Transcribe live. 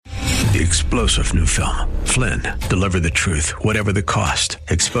The explosive new film, Flynn, deliver the truth, whatever the cost,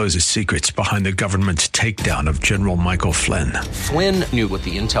 exposes secrets behind the government's takedown of General Michael Flynn. Flynn knew what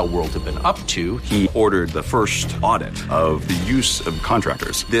the intel world had been up to. He ordered the first audit of the use of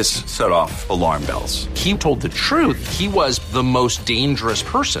contractors. This set off alarm bells. He told the truth. He was the most dangerous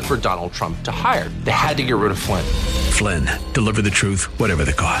person for Donald Trump to hire. They had to get rid of Flynn. Flynn, deliver the truth, whatever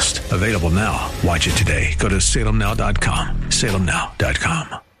the cost. Available now. Watch it today. Go to salemnow.com.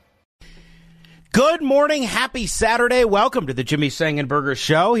 salemnow.com. Good morning. Happy Saturday. Welcome to the Jimmy Sangenberger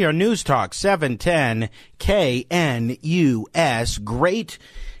Show here on News Talk 710 KNUS. Great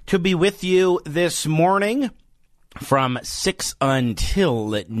to be with you this morning from 6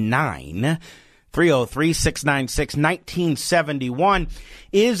 until 9. 303-696-1971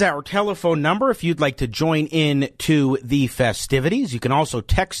 is our telephone number if you'd like to join in to the festivities. You can also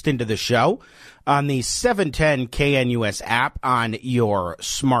text into the show on the 710 KNUS app on your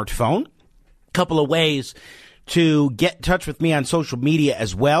smartphone. Couple of ways to get in touch with me on social media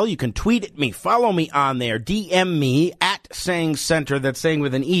as well. You can tweet at me, follow me on there, DM me at Sang Center. That's saying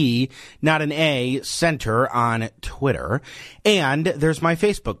with an E, not an A, Center on Twitter. And there's my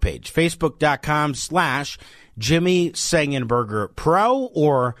Facebook page, facebook.com/Jimmy Sangenberger Pro,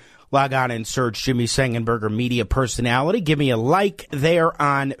 or log on and search Jimmy Sangenberger Media Personality. Give me a like there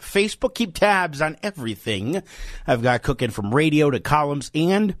on Facebook. Keep tabs on everything I've got cooking, from radio to columns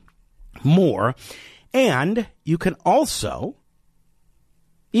and more. And you can also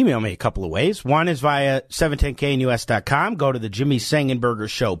email me a couple of ways. One is via 710knus.com. Go to the Jimmy Sangenberger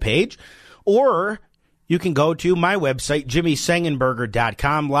Show page. Or you can go to my website,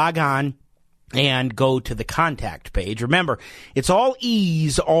 jimmysangenberger.com. Log on and go to the contact page. Remember, it's all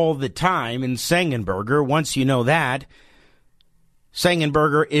E's all the time in Sangenberger. Once you know that,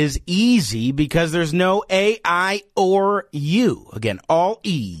 Sangenberger is easy because there's no A, I, or U. Again, all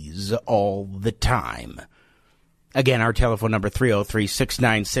E's all the time. Again, our telephone number,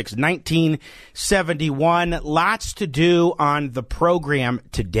 303-696-1971. Lots to do on the program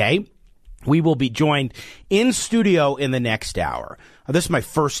today. We will be joined in studio in the next hour. This is my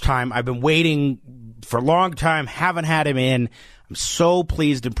first time. I've been waiting for a long time, haven't had him in. I'm so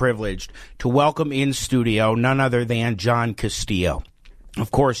pleased and privileged to welcome in studio none other than John Castillo.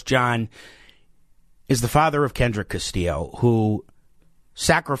 Of course, John is the father of Kendrick Castillo, who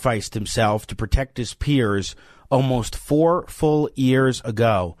sacrificed himself to protect his peers almost 4 full years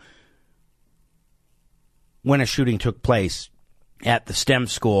ago when a shooting took place at the STEM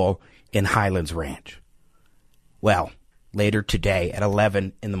school in Highlands Ranch. Well, later today at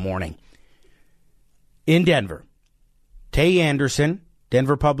 11 in the morning in Denver, Tay Anderson,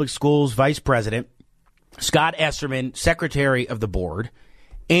 Denver Public Schools Vice President, Scott Esserman, Secretary of the Board,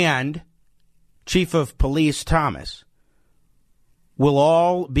 and Chief of Police Thomas will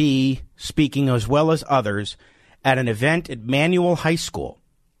all be speaking, as well as others, at an event at Manual High School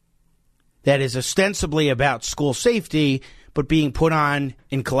that is ostensibly about school safety, but being put on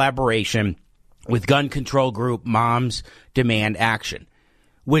in collaboration with gun control group Moms Demand Action,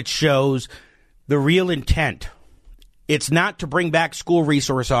 which shows the real intent. It's not to bring back school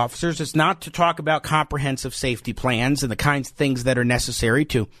resource officers. It's not to talk about comprehensive safety plans and the kinds of things that are necessary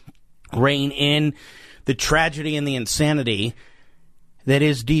to rein in the tragedy and the insanity that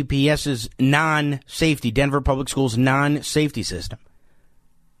is DPS's non-safety, Denver Public Schools non-safety system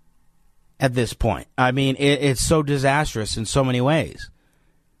at this point. I mean, it's so disastrous in so many ways.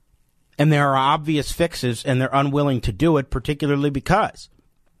 And there are obvious fixes, and they're unwilling to do it, particularly because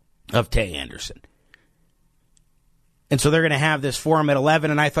of Tay Anderson. And so they're going to have this forum at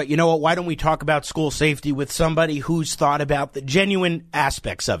 11, and I thought, you know what, why don't we talk about school safety with somebody who's thought about the genuine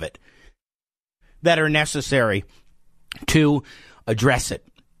aspects of it that are necessary to address it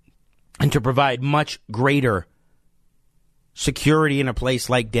and to provide much greater security in a place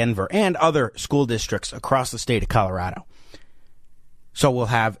like Denver and other school districts across the state of Colorado. So we'll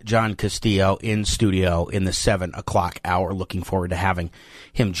have John Castillo in studio in the 7 o'clock hour. Looking forward to having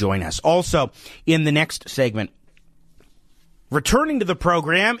him join us. Also, in the next segment, returning to the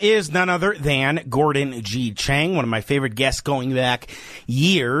program is none other than Gordon G. Chang, one of my favorite guests going back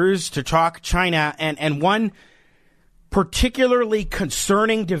years, to talk China and one particularly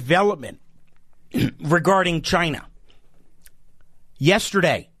concerning development regarding China.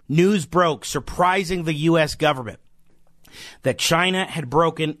 Yesterday, news broke, surprising the U.S. government, that China had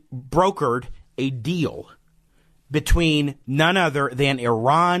brokered a deal between none other than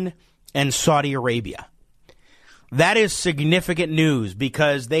Iran and Saudi Arabia. That is significant news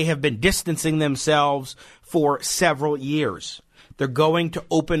because they have been distancing themselves for several years. They're going to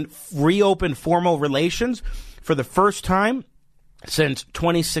reopen formal relations for the first time since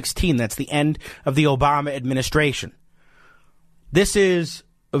 2016. That's the end of the Obama administration. This is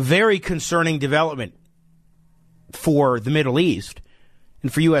a very concerning development for the Middle East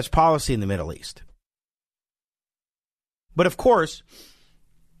and for U.S. policy in the Middle East. But of course,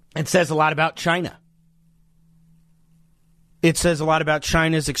 it says a lot about China. It says a lot about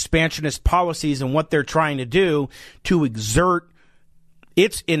China's expansionist policies and what they're trying to do to exert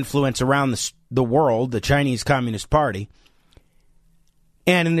its influence around the world, the Chinese Communist Party,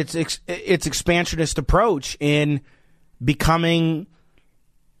 and in its expansionist approach in becoming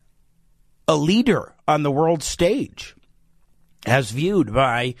a leader on the world stage, as viewed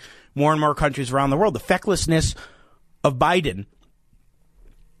by more and more countries around the world. The fecklessness of Biden,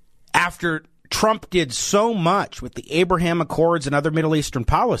 after Trump did so much with the Abraham Accords and other Middle Eastern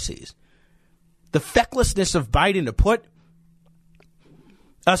policies, the fecklessness of Biden to put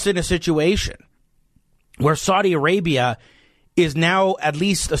us in a situation where Saudi Arabia is now, at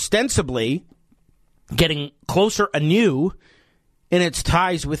least ostensibly, getting closer anew in its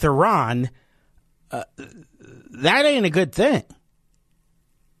ties with Iran, that ain't a good thing.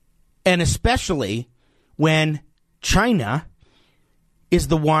 And especially when China is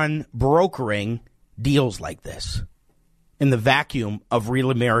the one brokering deals like this in the vacuum of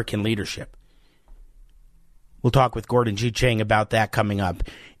real American leadership. We'll talk with Gordon G. Chang about that coming up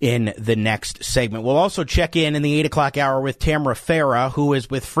in the next segment. We'll also check in the 8 o'clock hour with Tamara Farah, who is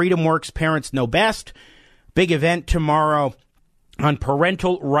with FreedomWorks Parents Know Best. Big event tomorrow on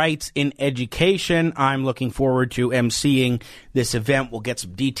parental rights in education. I'm looking forward to emceeing this event. We'll get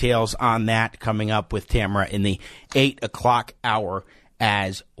some details on that coming up with Tamara in the 8 o'clock hour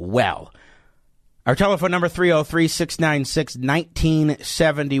as well. Our telephone number,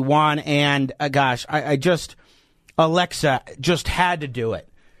 303-696-1971. And Alexa just had to do it.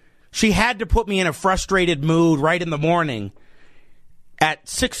 She had to put me in a frustrated mood right in the morning at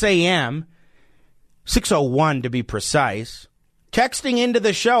 6 a.m., 6:01 to be precise, texting into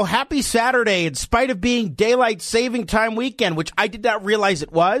the show, happy Saturday, in spite of being daylight saving time weekend, which I did not realize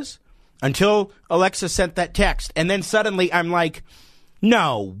it was until Alexa sent that text. And then suddenly I'm like,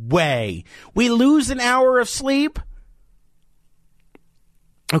 no way. We lose an hour of sleep?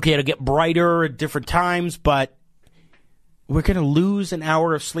 Okay, it'll get brighter at different times, but we're going to lose an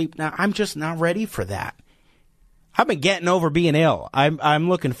hour of sleep now. I'm just not ready for that. I've been getting over being ill. I'm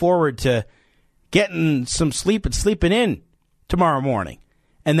looking forward to getting some sleep and sleeping in tomorrow morning.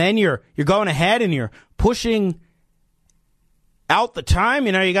 And then you're going ahead and you're pushing out the time.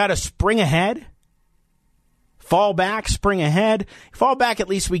 You got to spring ahead. Fall back, spring ahead. Fall back, at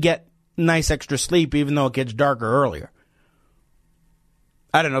least we get nice extra sleep, even though it gets darker earlier.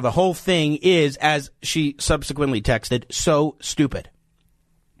 I don't know. The whole thing is, as she subsequently texted, so stupid.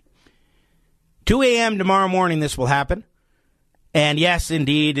 2 a.m. tomorrow morning, this will happen. And yes,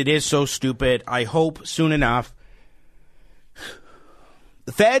 indeed, it is so stupid. I hope soon enough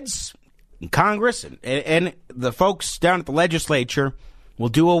the feds, and Congress, and the folks down at the legislature will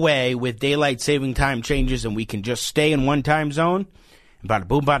do away with daylight saving time changes, and we can just stay in one time zone. And bada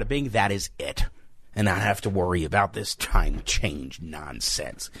boom, bada bing, that is it. And not have to worry about this time change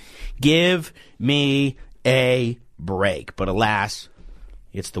nonsense. Give me a break. But alas,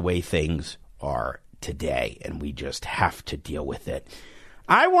 it's the way things are today, and we just have to deal with it.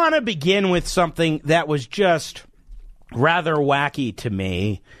 I want to begin with something that was just rather wacky to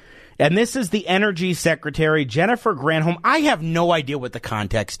me, and this is the Energy Secretary, Jennifer Granholm. I have no idea what the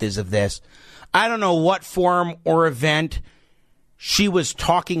context is of this. I don't know what forum or event she was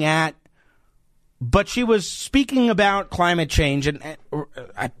talking at, but she was speaking about climate change, and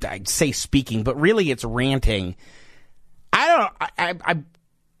I'd say speaking, but really it's ranting.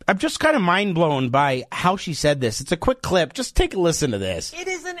 I'm just kind of mind blown by how she said this. It's a quick clip. Just take a listen to this. It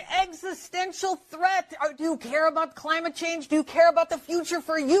is an existential threat. Do you care about climate change? Do you care about the future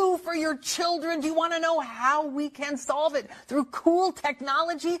for you, for your children? Do you want to know how we can solve it? Through cool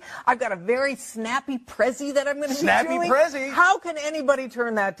technology? I've got a very snappy Prezi that I'm going to be doing. Snappy Prezi? How can anybody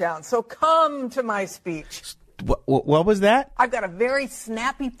turn that down? So come to my speech. What was that? I've got a very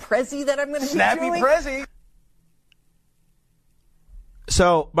snappy Prezi that I'm going to be doing. Snappy Prezi?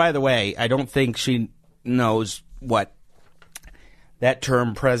 So, by the way, I don't think she knows what that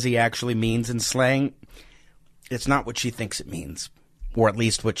term Prezi actually means in slang. It's not what she thinks it means, or at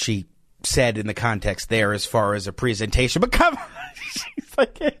least what she said in the context there as far as a presentation. But come on, she's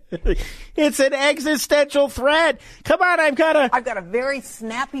like, it's an existential threat. Come on, I've got a very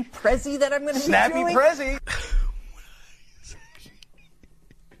snappy Prezi that I'm going to be doing. Snappy Prezi.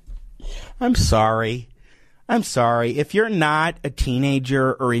 I'm sorry. If you're not a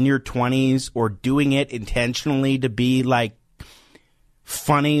teenager or in your 20s or doing it intentionally to be like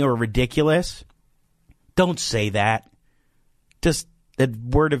funny or ridiculous, don't say that. Just a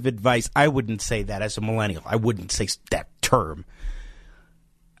word of advice. I wouldn't say that as a millennial. I wouldn't say that term.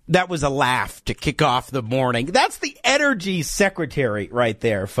 That was a laugh to kick off the morning. That's the energy secretary right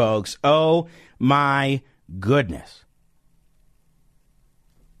there, folks. Oh, my goodness.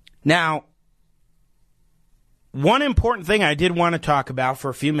 Now, one important thing I did want to talk about for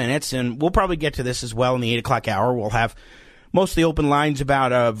a few minutes, and we'll probably get to this as well in the 8 o'clock hour. We'll have mostly open lines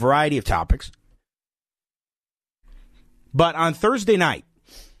about a variety of topics. But on Thursday night,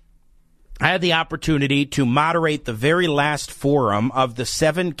 I had the opportunity to moderate the very last forum of the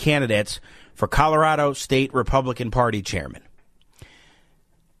 7 candidates for Colorado State Republican Party chairman.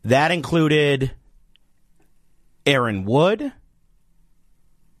 That included Aaron Wood,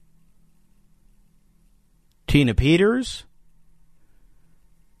 Tina Peters,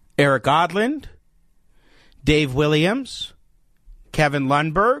 Eric Odland, Dave Williams, Kevin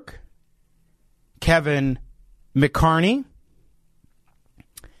Lundberg, Kevin McCarney,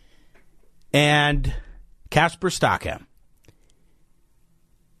 and Casper Stockham.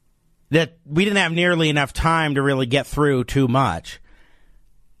 That we didn't have nearly enough time to really get through too much.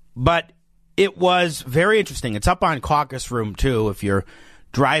 But it was very interesting. It's up on Caucus Room, too, if you're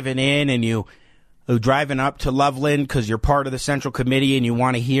driving in and you're driving up to Loveland because you're part of the Central Committee and you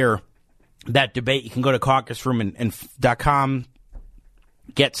want to hear that debate. You can go to caucusroom and .com,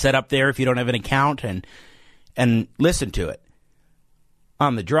 get set up there if you don't have an account, and listen to it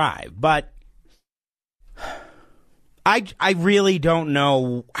on the drive. But I really don't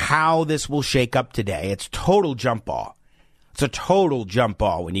know how this will shake up today. It's total jump ball. It's a total jump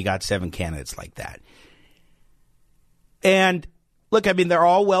ball when you got 7 candidates like that. And look, I mean, they're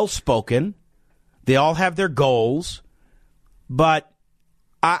all well spoken. They all have their goals. But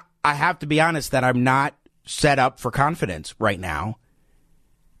I have to be honest that I'm not set up for confidence right now,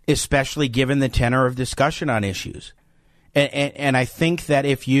 especially given the tenor of discussion on issues. And I think that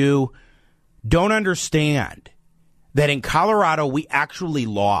if you don't understand that in Colorado we actually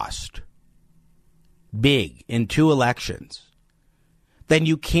lost big in 2 elections, then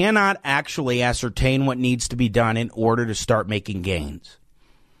you cannot actually ascertain what needs to be done in order to start making gains.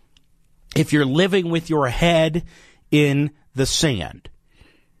 If you're living with your head in the sand,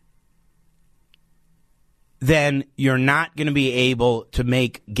 then you're not going to be able to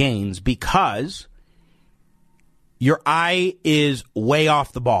make gains because your eye is way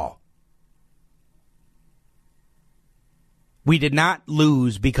off the ball. We did not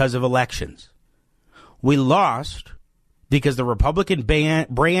lose because of elections. We lost because the Republican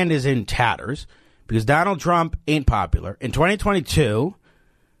brand is in tatters, because Donald Trump ain't popular. In 2022,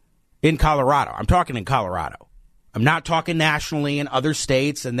 in Colorado, I'm talking in Colorado. I'm not talking nationally in other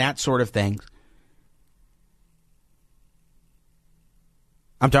states and that sort of thing.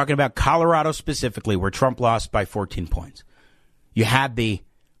 I'm talking about Colorado specifically, where Trump lost by 14 points. You had the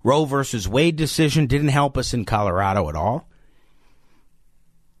Roe versus Wade decision, didn't help us in Colorado at all.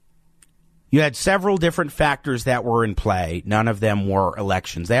 You had several different factors that were in play. None of them were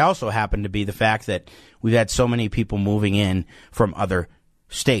elections. They also happened to be the fact that we've had so many people moving in from other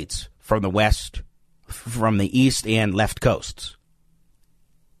states, from the West, from the East and left coasts.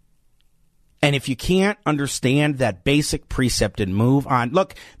 And if you can't understand that basic precept and move on,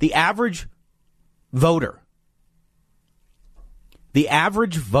 look, the average voter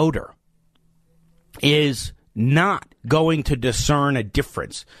is not going to discern a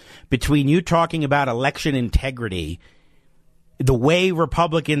difference between you talking about election integrity, the way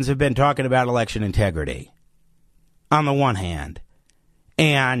Republicans have been talking about election integrity, on the one hand,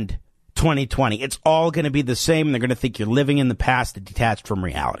 and 2020. It's all going to be the same. They're going to think you're living in the past and detached from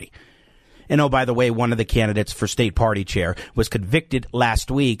reality. And oh, by the way, one of the candidates for state party chair was convicted last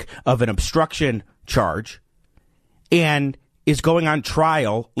week of an obstruction charge and is going on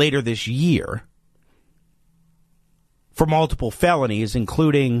trial later this year for multiple felonies,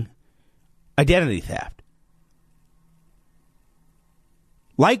 including identity theft.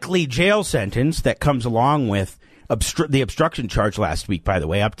 Likely jail sentence that comes along with the obstruction charge last week, by the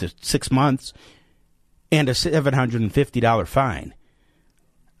way, up to 6 months and a $750 fine.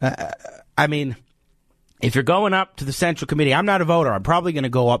 I mean, if you're going up to the Central Committee, I'm not a voter. I'm probably going to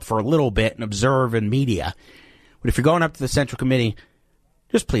go up for a little bit and observe in media. But if you're going up to the Central Committee,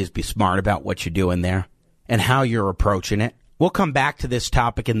 just please be smart about what you're doing there and how you're approaching it. We'll come back to this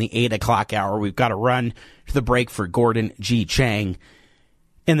topic in the 8 o'clock hour. We've got to run to the break for Gordon G. Chang.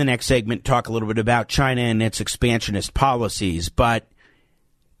 In the next segment, talk a little bit about China and its expansionist policies. But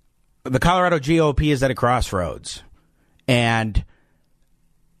the Colorado GOP is at a crossroads. And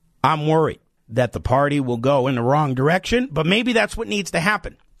I'm worried that the party will go in the wrong direction, but maybe that's what needs to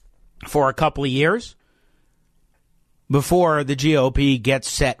happen for a couple of years before the GOP gets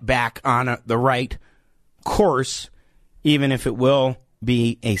set back on the right course, even if it will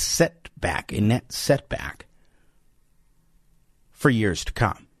be a setback, a net setback for years to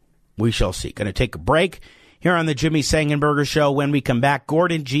come. We shall see. Going to take a break here on the Jimmy Sangenberger Show. When we come back,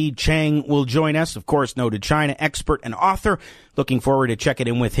 Gordon G. Chang will join us, of course, noted China expert and author. Looking forward to checking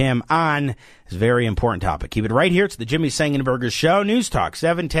in with him on this very important topic. Keep it right here. It's the Jimmy Sangenberger Show, News Talk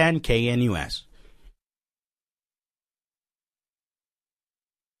 710 KNUS.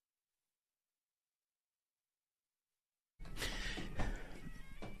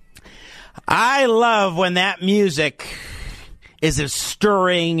 I love when that music is as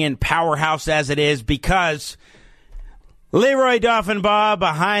stirring and powerhouse as it is, because Leroy Duffenbaugh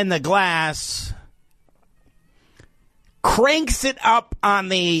behind the glass cranks it up on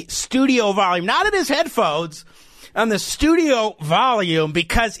the studio volume, not at his headphones, on the studio volume,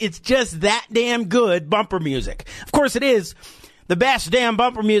 because it's just that damn good bumper music. Of course, it is the best damn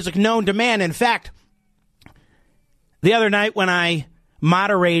bumper music known to man. In fact, the other night when I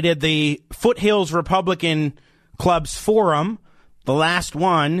moderated the Foothills Republican Club's forum, the last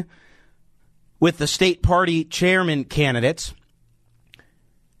one with the state party chairman candidates,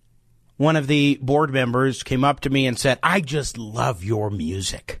 one of the board members came up to me and said, "I just love your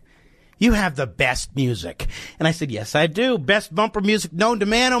music. You have the best music." And I said, "Yes, I do. Best bumper music known to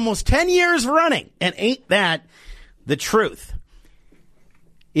man, almost 10 years running. And ain't that the truth?"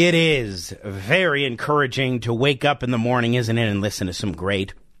 It is very encouraging to wake up in the morning, isn't it, and listen to some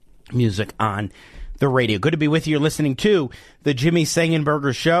great music on the radio. Good to be with you. You're listening to the Jimmy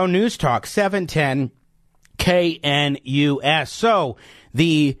Sangenberger Show, News Talk 710 KNUS. So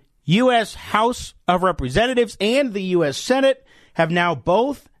the U.S. House of Representatives and the U.S. Senate have now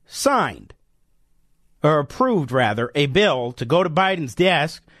both signed, or approved rather, a bill to go to Biden's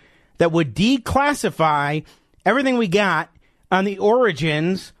desk that would declassify everything we got on the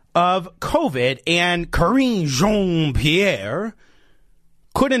origins of COVID. And Karine Jean-Pierre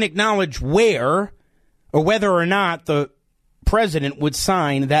couldn't acknowledge where or whether or not the president would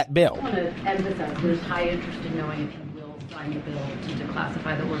sign that bill. I want to emphasize there's high interest in knowing if you will sign the bill to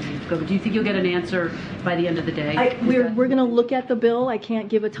declassify the origins of COVID. Do you think you'll get an answer by the end of the day? We're going to look at the bill. I can't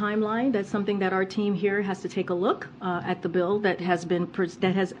give a timeline. That's something that our team here has to take a look at the bill that has,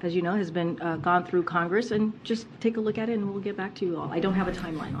 as you know, has been gone through Congress, and just take a look at it, and we'll get back to you all. I don't have a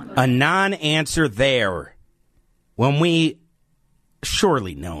timeline on it. A non-answer there, when we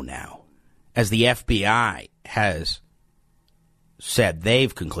surely know now, as the FBI has said,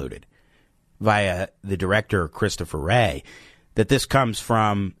 they've concluded via the director, Christopher Wray, that this comes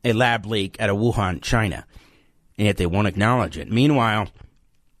from a lab leak at a Wuhan, China, and yet they won't acknowledge it. Meanwhile,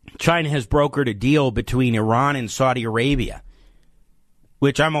 China has brokered a deal between Iran and Saudi Arabia,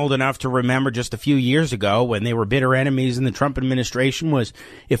 which I'm old enough to remember just a few years ago when they were bitter enemies and the Trump administration was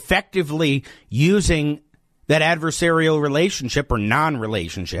effectively using that adversarial relationship or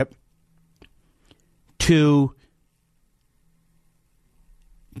non-relationship to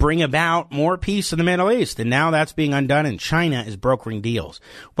bring about more peace in the Middle East. And now that's being undone, and China is brokering deals.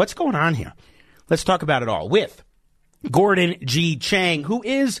 What's going on here? Let's talk about it all with Gordon G. Chang, who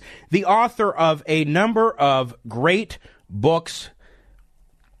is the author of a number of great books,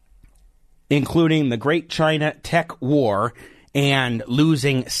 including The Great China Tech War and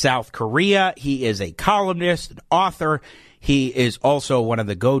Losing South Korea. He is a columnist, an author. He is also one of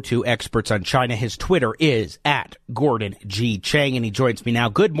the go-to experts on China. His Twitter is at Gordon G. Chang, and he joins me now.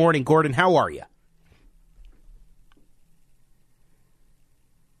 Good morning, Gordon. How are you?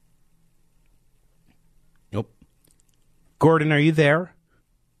 Nope. Gordon, are you there?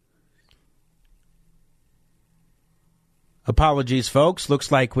 Apologies, folks.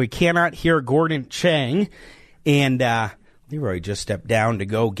 Looks like we cannot hear Gordon Chang. And Leroy just stepped down to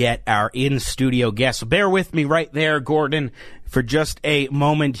go get our in-studio guest. So bear with me right there, Gordon, for just a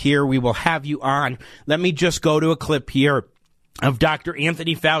moment here. We will have you on. Let me just go to a clip here of Dr.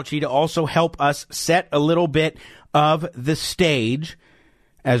 Anthony Fauci to also help us set a little bit of the stage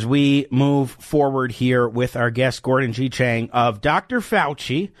as we move forward here with our guest, Gordon G. Chang, of Dr.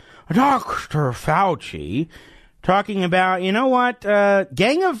 Fauci, talking about, you know what,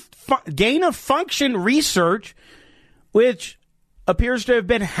 gain of function research, which appears to have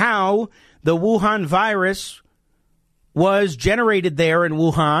been how the Wuhan virus was generated there in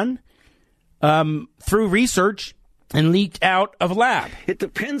Wuhan through research and leaked out of a lab. It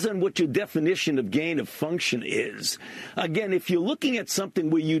depends on what your definition of gain of function is. Again, if you're looking at something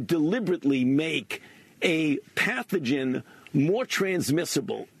where you deliberately make a pathogen more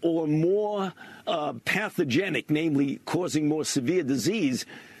transmissible or more pathogenic, namely causing more severe disease,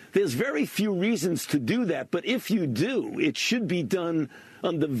 there's very few reasons to do that. But if you do, it should be done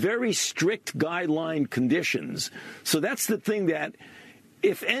under very strict guideline conditions. So that's the thing that,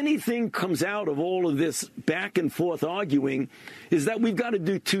 if anything comes out of all of this back and forth arguing, is that we've got to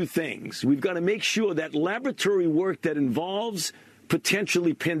do two things. We've got to make sure that laboratory work that involves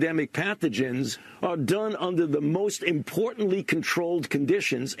potentially pandemic pathogens are done under the most importantly controlled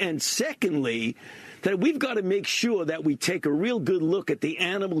conditions. And secondly, that we've got to make sure that we take a real good look at the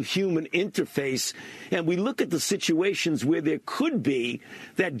animal-human interface, and we look at the situations where there could be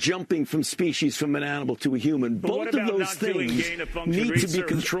that jumping from species from an animal to a human. Both of those things need to be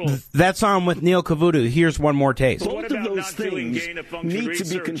controlled. That's on with Neil Cavuto. Here's one more taste. Both of those things need to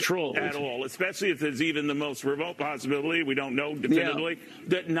be controlled at all, especially if there's even the most remote possibility. We don't know definitively.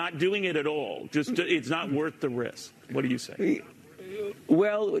 That not doing it at all, it's not worth the risk. What do you say?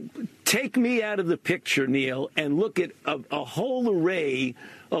 Well, take me out of the picture, Neil, and look at a whole array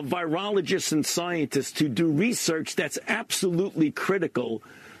of virologists and scientists who do research that's absolutely critical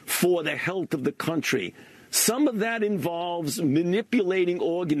for the health of the country. Some of that involves manipulating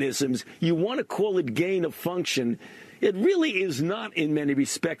organisms. You want to call it gain of function. It really is not in many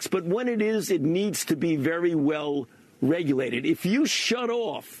respects, but when it is, it needs to be very well regulated. If you shut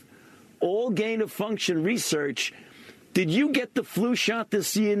off all gain of function research, did you get the flu shot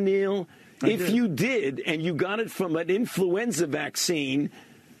this year, Neil? If you did, and you got it from an influenza vaccine,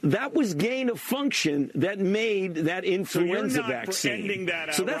 that was gain of function that made that influenza vaccine.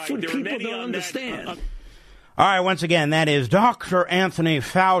 So that's what people don't understand. All right, once again, that is Dr. Anthony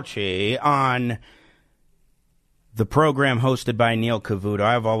Fauci on the program hosted by Neil Cavuto.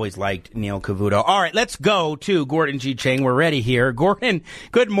 I've always liked Neil Cavuto. All right, let's go to Gordon G. Chang. We're ready here. Gordon,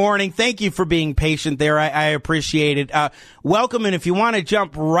 good morning. Thank you for being patient there. I appreciate it. Welcome, and if you want to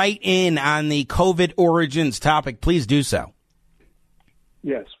jump right in on the COVID origins topic, please do so.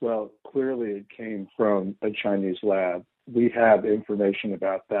 Yes, well, clearly it came from a Chinese lab. We have information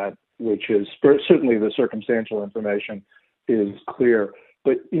about that, which is certainly the circumstantial information is clear.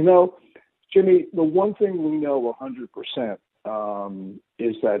 But, you know, Jimmy, the one thing we know 100%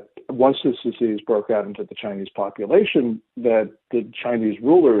 is that once this disease broke out into the Chinese population, that the Chinese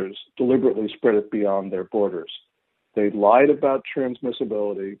rulers deliberately spread it beyond their borders. They lied about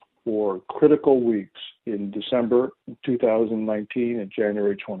transmissibility for critical weeks in December 2019 and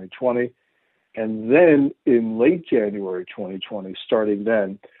January 2020. And then in late January 2020, starting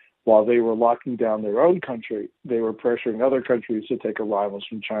then, while they were locking down their own country, they were pressuring other countries to take arrivals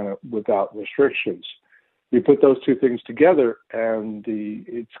from China without restrictions. You put those two things together, and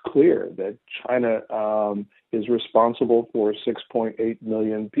it's clear that China is responsible for 6.8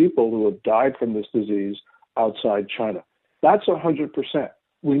 million people who have died from this disease outside China. That's 100%.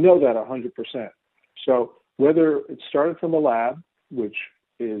 We know that 100%. So whether it started from a lab, which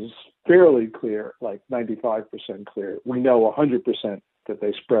is fairly clear, like 95% clear, we know 100% that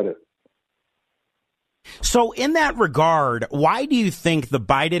they spread it. So in that regard, why do you think the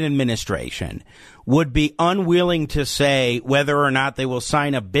Biden administration would be unwilling to say whether or not they will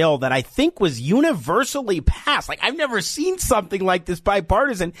sign a bill that I think was universally passed? Like, I've never seen something like this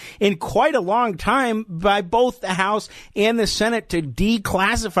bipartisan in quite a long time by both the House and the Senate to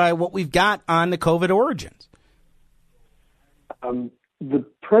declassify what we've got on the COVID origins. The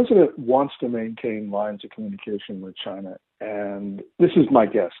president wants to maintain lines of communication with China, and this is my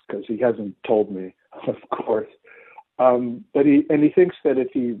guess because he hasn't told me, of course. But he thinks that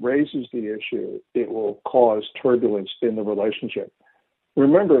if he raises the issue, it will cause turbulence in the relationship.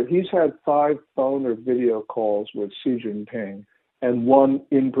 Remember, he's had 5 phone or video calls with Xi Jinping and 1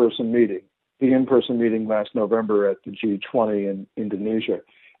 in-person meeting. The in-person meeting last November at the G20 in Indonesia.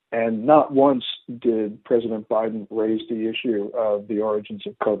 And not once did President Biden raise the issue of the origins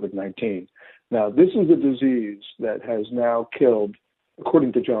of COVID-19. Now, this is a disease that has now killed,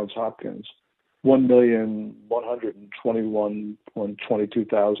 according to Johns Hopkins,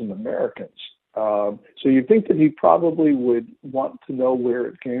 1,121,22 Americans. So you'd think that he probably would want to know where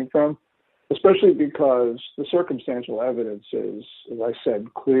it came from, especially because the circumstantial evidence is, as I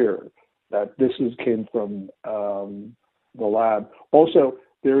said, clear that this came from the lab. Also,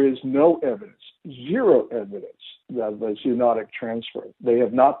 there is no evidence, 0 evidence, that the zoonotic transfer. They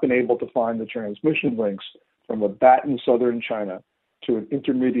have not been able to find the transmission links from a bat in southern China to an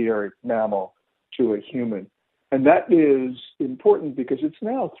intermediary mammal to a human. And that is important because it's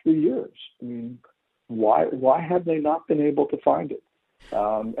now 3 years. I mean, why have they not been able to find it?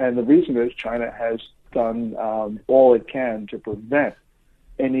 And the reason is China has done all it can to prevent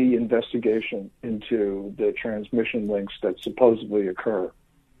any investigation into the transmission links that supposedly occur.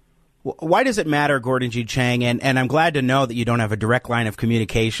 Why does it matter, Gordon G. Chang? And I'm glad to know that you don't have a direct line of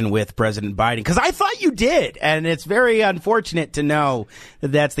communication with President Biden, because I thought you did. And it's very unfortunate to know that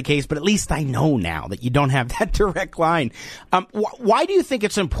that's the case. But at least I know now that you don't have that direct line. Why do you think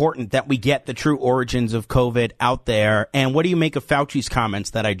it's important that we get the true origins of COVID out there? And what do you make of Fauci's comments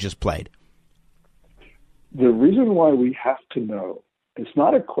that I just played? The reason why we have to know, it's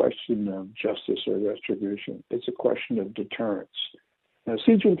not a question of justice or retribution. It's a question of deterrence. Now,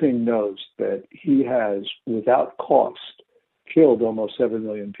 Xi Jinping knows that he has, without cost, killed almost 7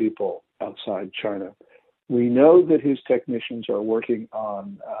 million people outside China. We know that his technicians are working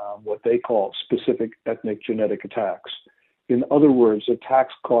on what they call specific ethnic genetic attacks. In other words,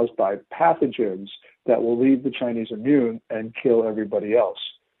 attacks caused by pathogens that will leave the Chinese immune and kill everybody else,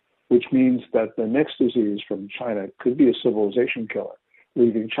 which means that the next disease from China could be a civilization killer,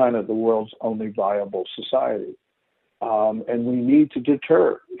 leaving China the world's only viable society. And we need to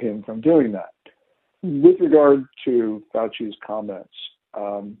deter him from doing that. With regard to Fauci's comments,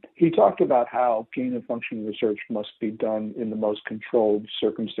 he talked about how gain of function research must be done in the most controlled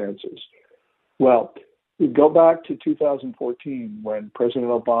circumstances. Well, we go back to 2014 when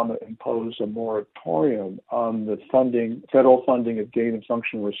President Obama imposed a moratorium on the federal funding of gain of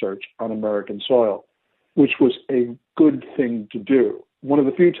function research on American soil, which was a good thing to do. One of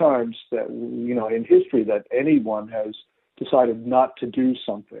the few times that, in history that anyone has decided not to do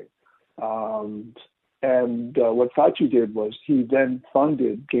something. What Fauci did was he then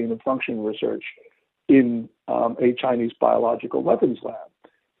funded gain of function research in a Chinese biological weapons lab.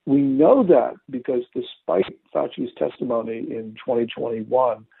 We know that because despite Fauci's testimony in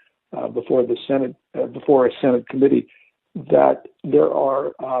 2021 before the Senate, before a Senate committee, that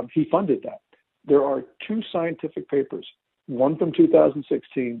he funded that. There are 2 scientific papers, one from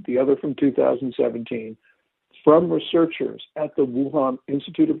 2016, the other from 2017, from researchers at the Wuhan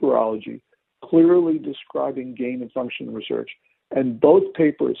Institute of Virology, clearly describing gain of function research. And both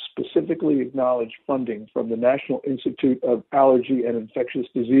papers specifically acknowledge funding from the National Institute of Allergy and Infectious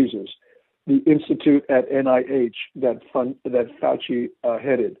Diseases, the institute at NIH that Fauci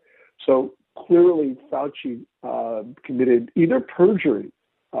headed. So clearly Fauci committed either perjury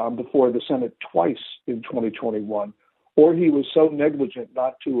before the Senate twice in 2021, or he was so negligent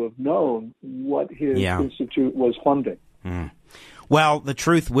not to have known what his institute was funding. Well, the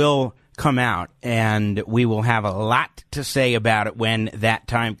truth will come out, and we will have a lot to say about it when that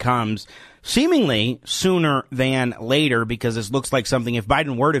time comes, seemingly sooner than later, because this looks like something, if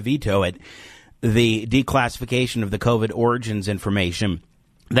Biden were to veto it, the declassification of the COVID origins information,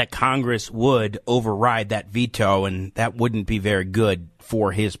 that Congress would override that veto, and that wouldn't be very good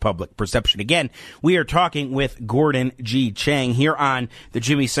for his public perception. Again, we are talking with Gordon G. Chang here on the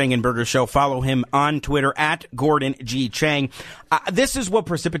Jimmy Sengenberger Show. Follow him on Twitter at Gordon G. Chang. This is what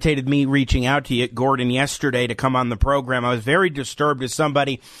precipitated me reaching out to you, Gordon, yesterday to come on the program. I was very disturbed as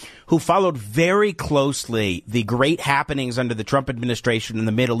somebody who followed very closely the great happenings under the Trump administration in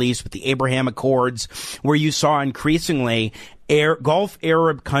the Middle East with the Abraham Accords, where you saw increasingly Gulf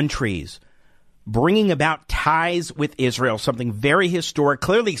Arab countries bringing about ties with Israel, something very historic,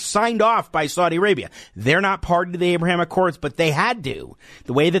 clearly signed off by Saudi Arabia. They're not part of the Abraham Accords, but they had to.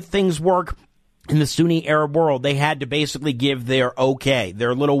 The way that things work in the Sunni Arab world, they had to basically give their okay,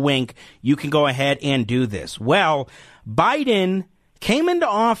 their little wink. You can go ahead and do this. Well, Biden came into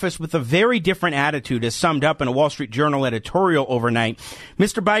office with a very different attitude, as summed up in a Wall Street Journal editorial overnight.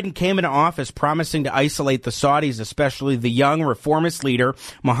 Mr. Biden came into office promising to isolate the Saudis, especially the young reformist leader,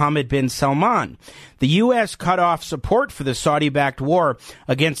 Mohammed bin Salman. The U.S. cut off support for the Saudi-backed war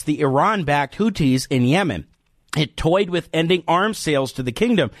against the Iran-backed Houthis in Yemen. It toyed with ending arms sales to the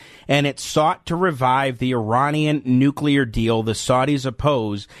kingdom, and it sought to revive the Iranian nuclear deal the Saudis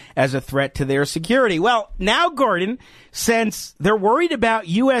oppose as a threat to their security. Well, now, Gordon, since they're worried about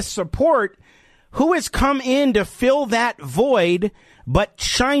U.S. support, who has come in to fill that void but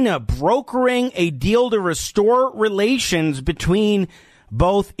China, brokering a deal to restore relations between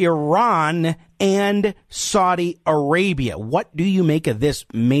both Iran and Saudi Arabia? What do you make of this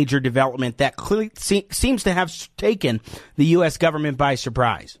major development that clearly seems to have taken the U.S. government by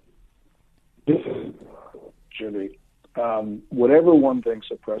surprise? Jimmy, whatever one thinks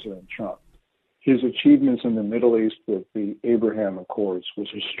of President Trump, his achievements in the Middle East with the Abraham Accords was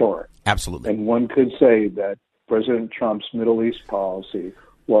historic. Absolutely. And one could say that President Trump's Middle East policy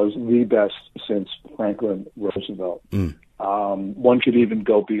was the best since Franklin Roosevelt. One could even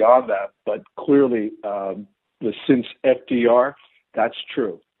go beyond that, but clearly since FDR, that's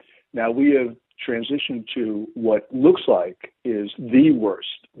true. Now, we have transitioned to what looks like is the worst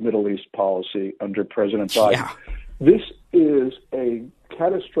Middle East policy under President Biden. Yeah. This is a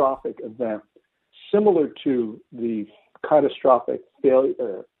catastrophic event similar to the catastrophic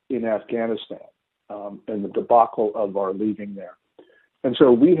failure in Afghanistan and the debacle of our leaving there. And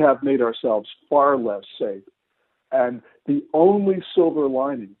so we have made ourselves far less safe. And the only silver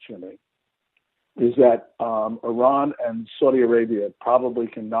lining, Jimmy, is that Iran and Saudi Arabia probably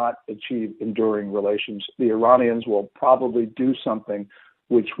cannot achieve enduring relations. The Iranians will probably do something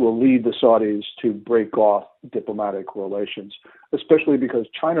which will lead the Saudis to break off diplomatic relations, especially because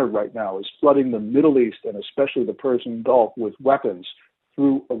China right now is flooding the Middle East and especially the Persian Gulf with weapons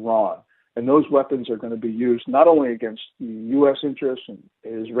through Iran. And those weapons are going to be used not only against the U.S. interests and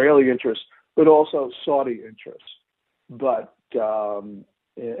Israeli interests, but also Saudi interests. But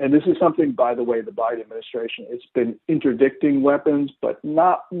and this is something, by the way, the Biden administration, it's been interdicting weapons, but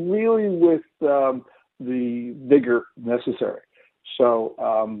not really with the vigor necessary. So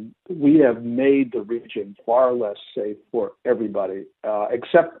we have made the region far less safe for everybody,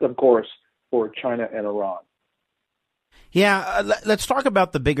 except, of course, for China and Iran. Yeah, let's talk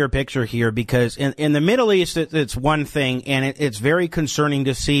about the bigger picture here, because in the Middle East, it's one thing, and it's very concerning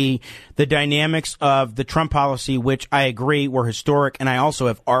to see the dynamics of the Trump policy, which I agree were historic, and I also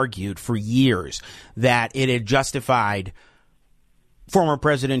have argued for years that it had justified former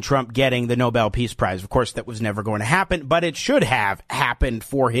President Trump getting the Nobel Peace Prize. Of course, that was never going to happen, but it should have happened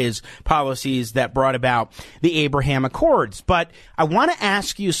for his policies that brought about the Abraham Accords. But I want to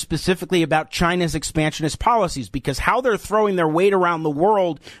ask you specifically about China's expansionist policies, because how they're throwing their weight around the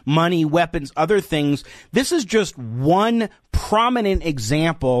world, money, weapons, other things, this is just one prominent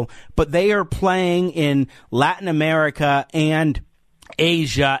example, but they are playing in Latin America and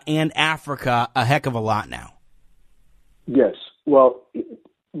Asia and Africa a heck of a lot now. Yes. Well,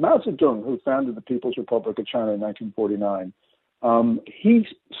 Mao Zedong, who founded the People's Republic of China in 1949, he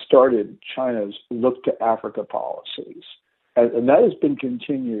started China's Look to Africa policies. And that has been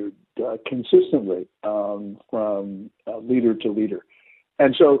continued consistently from leader to leader.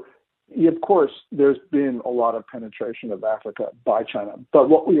 And so, of course, there's been a lot of penetration of Africa by China. But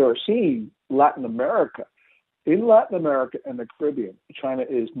what we are seeing, in Latin America and the Caribbean, China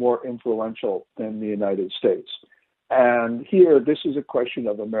is more influential than the United States. And here, this is a question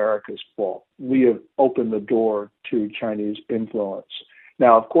of America's fault. We have opened the door to Chinese influence.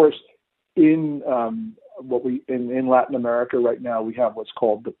 Now, of course, in Latin America right now, we have what's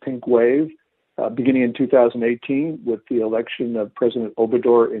called the pink wave, beginning in 2018 with the election of President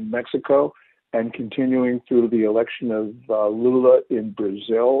Obrador in Mexico and continuing through the election of Lula in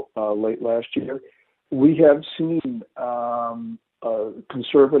Brazil late last year. We have seen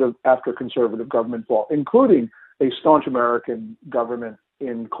conservative after conservative government fall, including a staunch American government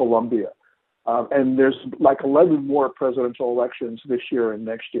in Colombia. And there's like 11 more presidential elections this year and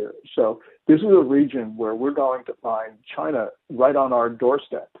next year. So this is a region where we're going to find China right on our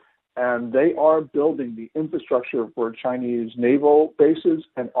doorstep. And they are building the infrastructure for Chinese naval bases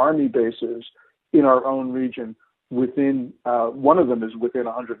and army bases in our own region within, one of them is within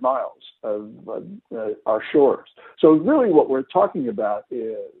 100 miles of our shores. So really what we're talking about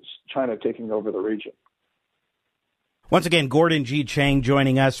is China taking over the region. Once again, Gordon G. Chang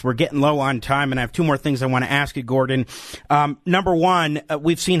joining us. We're getting low on time, and I have two more things I want to ask you, Gordon. Number one,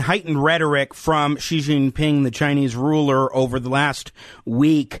 we've seen heightened rhetoric from Xi Jinping, the Chinese ruler, over the last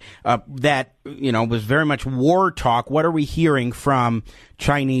week that, was very much war talk. What are we hearing from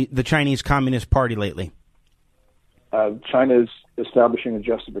the Chinese Communist Party lately? China is establishing a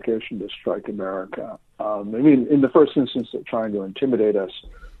justification to strike America. In the first instance, they're trying to intimidate us,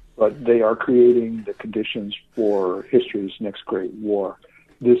 but they are creating the conditions for history's next great war.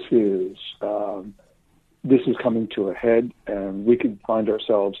 This is coming to a head, and we could find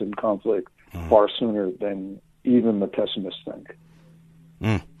ourselves in conflict far sooner than even the pessimists think.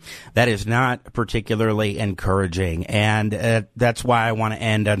 That is not particularly encouraging, and that's why I want to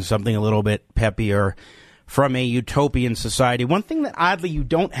end on something a little bit peppier from a utopian society. One thing that oddly you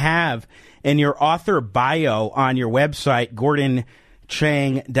don't have in your author bio on your website,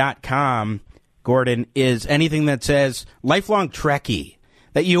 GordonChang.com, Gordon, is anything that says lifelong Trekkie,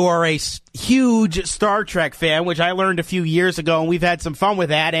 that you are a huge Star Trek fan, which I learned a few years ago, and we've had some fun with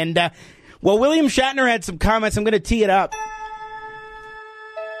that. And William Shatner had some comments. I'm going to tee it up.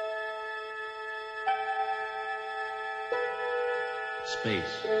 Space,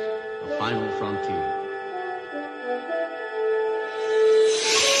 the final frontier.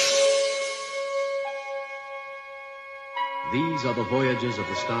 These are the voyages of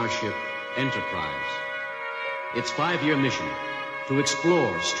the starship Enterprise. Its 5-year mission, to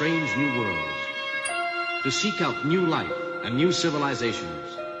explore strange new worlds, to seek out new life and new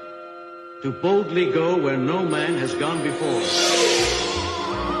civilizations, to boldly go where no man has gone before.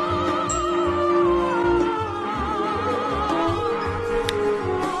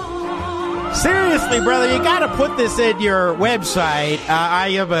 Seriously, brother, you got to put this in your website. I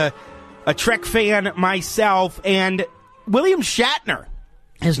am a Trek fan myself, and William Shatner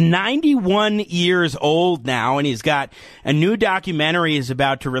is 91 years old now, and he's got a new documentary he's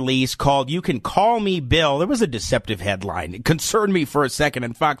about to release called You Can Call Me Bill. There was a deceptive headline. It concerned me for a second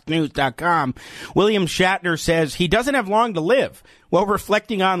on FoxNews.com. William Shatner says he doesn't have long to live while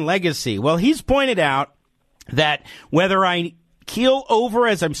reflecting on legacy. Well, he's pointed out that whether I keel over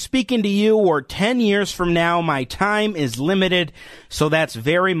as I'm speaking to you or 10 years from now, my time is limited, so that's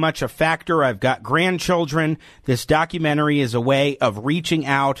very much a factor. I've got grandchildren. This documentary is a way of reaching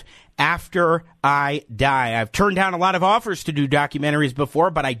out after I die. I've turned down a lot of offers to do documentaries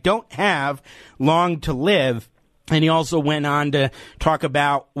before, but I don't have long to live. And he also went on to talk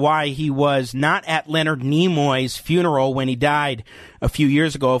about why he was not at Leonard Nimoy's funeral when he died a few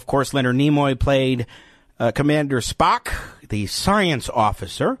years ago. Of course, Leonard Nimoy played Commander Spock, the science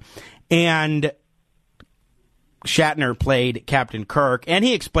officer, and Shatner played Captain Kirk, and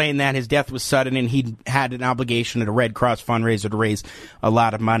he explained that his death was sudden and he had an obligation at a Red Cross fundraiser to raise a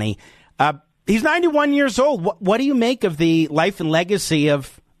lot of money. He's 91 years old. What do you make of the life and legacy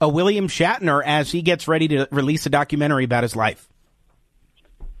of William Shatner as he gets ready to release a documentary about his life?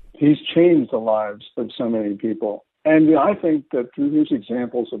 He's changed the lives of so many people. And I think that through his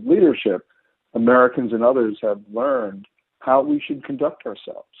examples of leadership, Americans and others have learned how we should conduct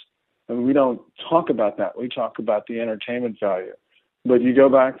ourselves. And we don't talk about that. We talk about the entertainment value. But you go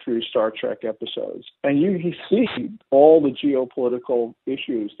back through Star Trek episodes, and you see all the geopolitical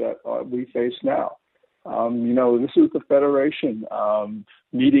issues that we face now. This is the Federation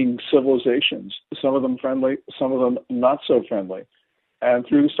meeting civilizations, some of them friendly, some of them not so friendly. And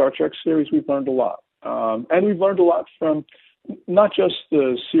through the Star Trek series, we've learned a lot. And we've learned a lot from not just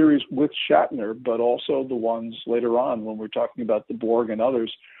the series with Shatner, but also the ones later on when we're talking about the Borg and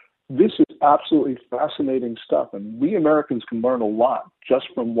others. This is absolutely fascinating stuff, and we Americans can learn a lot just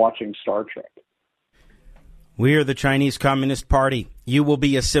from watching Star Trek. We are the Chinese Communist Party. You will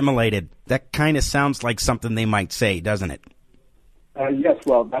be assimilated. That kind of sounds like something they might say, doesn't it? Yes,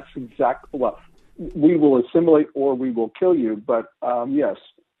 well, that's exactly, we will assimilate or we will kill you, but yes,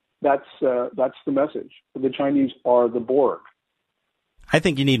 that's the message. The Chinese are the Borg. I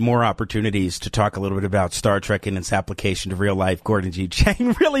think you need more opportunities to talk a little bit about Star Trek and its application to real life. Gordon G.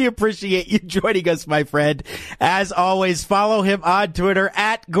 Chang, really appreciate you joining us, my friend. As always, follow him on Twitter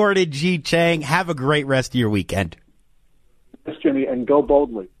at Gordon G. Chang. Have a great rest of your weekend. Yes, Jimmy, and go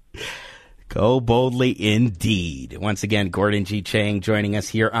boldly. Go boldly indeed. Once again, Gordon G. Chang joining us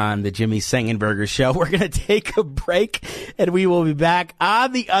here on the Jimmy Sengenberger Show. We're going to take a break, and we will be back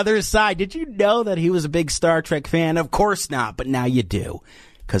on the other side. Did you know that he was a big Star Trek fan? Of course not, but now you do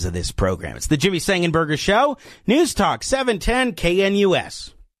because of this program. It's the Jimmy Sengenberger Show, News Talk 710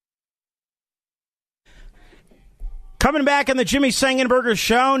 KNUS. Coming back on the Jimmy Sengenberger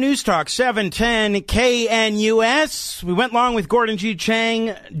Show, News Talk 710 KNUS. We went long with Gordon G.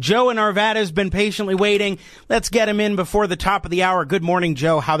 Chang. Joe in Arvada has been patiently waiting. Let's get him in before the top of the hour. Good morning,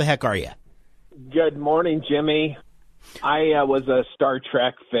 Joe. How the heck are you? Good morning, Jimmy. I was a Star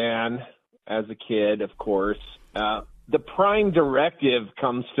Trek fan as a kid, of course. The Prime Directive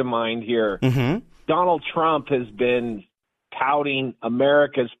comes to mind here. Mm-hmm. Donald Trump has been touting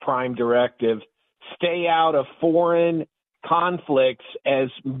America's Prime Directive. Stay out of foreign conflicts as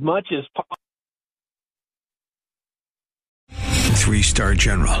much as possible. 3-star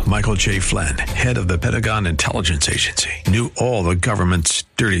General Michael J. Flynn, head of the Pentagon Intelligence Agency, knew all the government's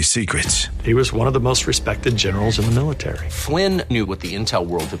dirty secrets. He was one of the most respected generals in the military. Flynn knew what the intel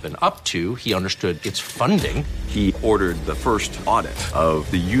world had been up to. He understood its funding. He ordered the first audit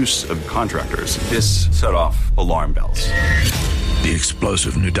of the use of contractors. This set off alarm bells. The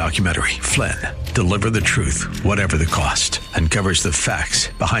explosive new documentary, Flynn, Deliver the Truth, Whatever the Cost, uncovers the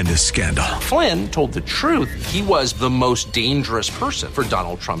facts behind this scandal. Flynn told the truth. He was the most dangerous person for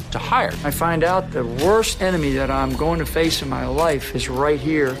Donald Trump to hire. I find out the worst enemy that I'm going to face in my life is right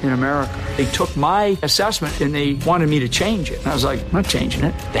here in America. They took my assessment and they wanted me to change it. And I was like, I'm not changing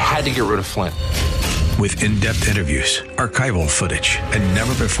it. They had to get rid of Flynn. With in-depth interviews, archival footage, and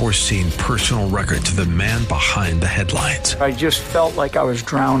never-before-seen personal records of the man behind the headlines. I just felt like I was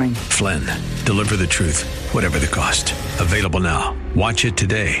drowning. Flynn, Deliver the Truth, Whatever the Cost. Available now. Watch it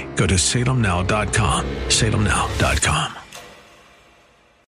today. Go to salemnow.com. salemnow.com.